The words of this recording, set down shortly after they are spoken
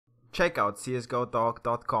check out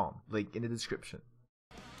csgodog.com, link in the description.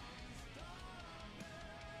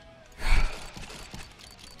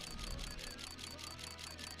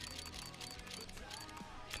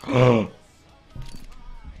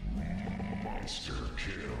 Monster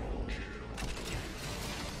kill.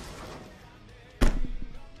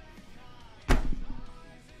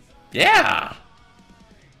 Yeah!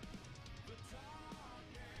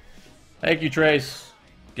 Thank you, Trace.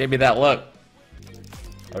 Gave me that look.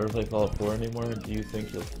 Ever play Fallout 4 anymore? Do you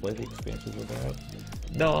think you'll play the expansions with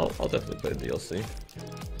that? No, I'll definitely play the DLC.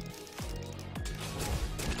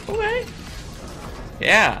 Okay.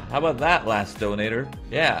 Yeah, how about that, last donator?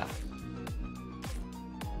 Yeah.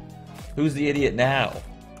 Who's the idiot now?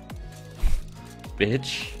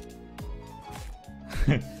 Bitch.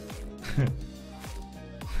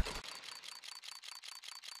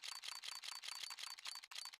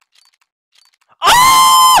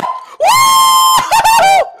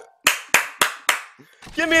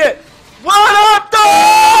 Give me it! What up,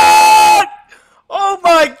 dog? Oh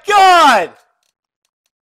my god!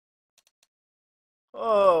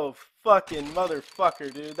 Oh, fucking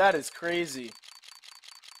motherfucker, dude. That is crazy.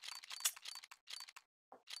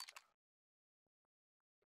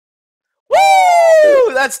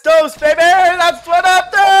 Woo! That's dose, baby! That's what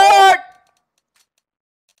up, dog!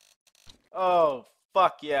 Oh,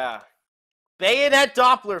 fuck yeah. Bayonet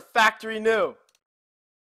Doppler, factory new.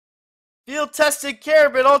 Field tested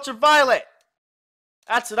Carabin ultraviolet.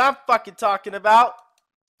 That's what I'm fucking talking about.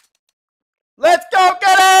 Let's go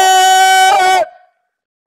get it!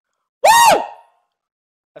 Woo!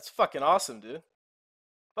 That's fucking awesome, dude.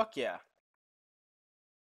 Fuck yeah.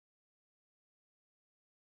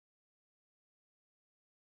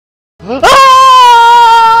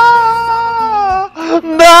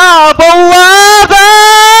 Na balada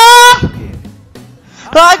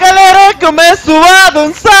a galera começou a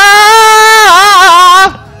dançar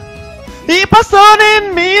e passou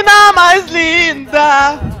em mina mais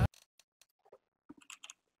linda.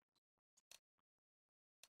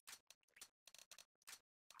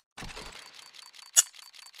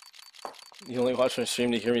 You only watch my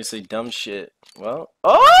stream to hear me say dumb shit. Well,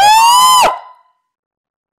 oh!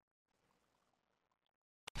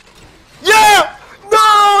 Yeah!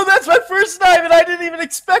 No, that's my first knife and I didn't even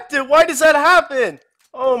expect it. Why does that happen?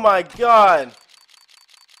 Oh my god.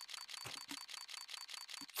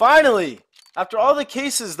 Finally, after all the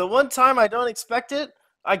cases, the one time I don't expect it,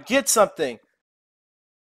 I get something.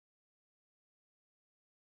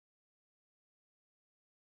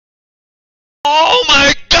 Oh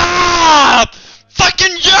my god!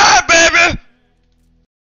 Fucking yeah, baby!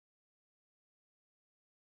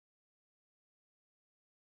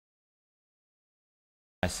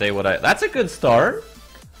 I say what that's a good start.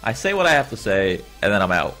 I say what I have to say, and then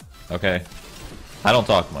I'm out. Okay? I don't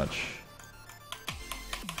talk much.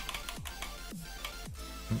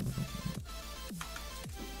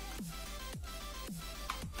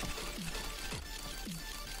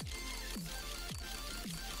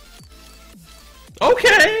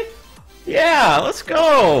 Okay! Yeah, let's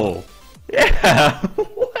go! Yeah!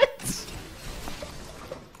 What?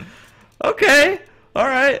 Okay,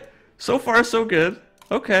 alright. So far, so good.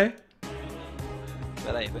 Okay.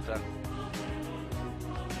 Pera aí, vou entrar.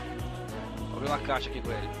 Vou abrir uma caixa aqui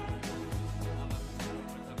com ele.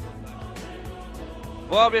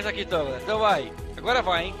 Vou abrir essa aqui então, galera. Então vai. Agora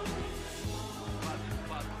vai, hein.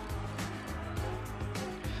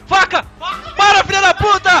 Faca! Para, filha da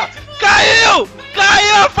puta! Caiu!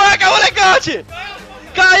 Caiu a faca, molecante!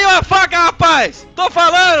 Caiu a faca, rapaz! Tô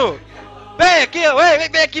falando! Vem aqui,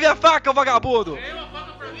 vem aqui minha faca, vagabundo!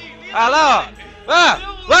 Ah lá, ó! Ah!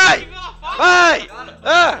 Vai! Vai!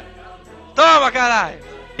 А! Тома, карай!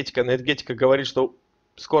 Энергетика говорит, что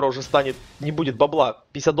скоро уже станет, не будет бабла.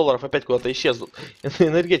 $50 опять куда-то исчезнут.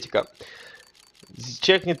 Энергетика.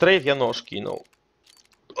 Чекни трейд, я нож кинул.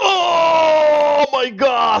 О май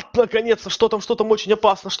гад! Наконец-то, что там очень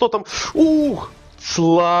опасно, что там? Ух!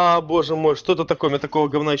 Боже мой, что-то такое, мне такого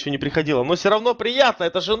говна еще не приходило. Но все равно приятно,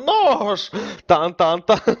 это же нож!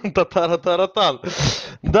 Тан-тан-тан, татара-таратан.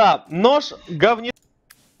 Да, нож говне...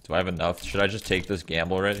 Do I have enough? Should I just take this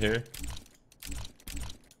gamble right here?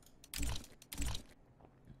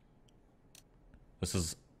 This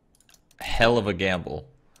is hell of a gamble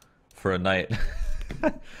for a knight.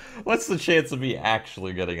 What's the chance of me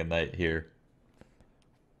actually getting a knight here?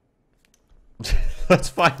 Let's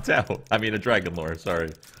find out. I mean, a dragon lore,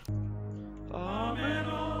 sorry.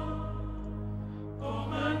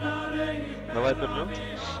 Давай вернем.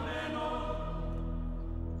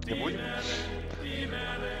 Не будем?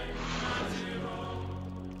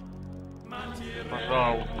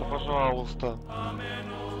 Пожалуйста, пожалуйста.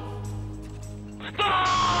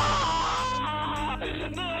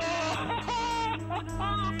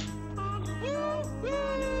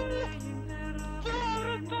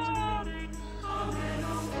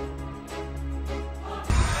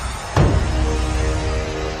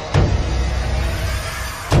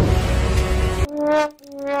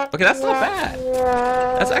 Okay, that's not bad.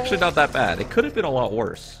 That's actually not that bad. It could have been a lot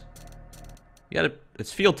worse. You gotta,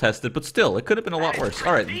 it's field tested, but still, it could have been a lot worse.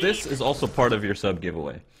 Alright, this is also part of your sub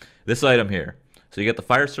giveaway. This item here. So you get the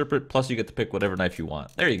fire serpent, plus you get to pick whatever knife you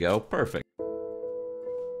want. There you go, perfect.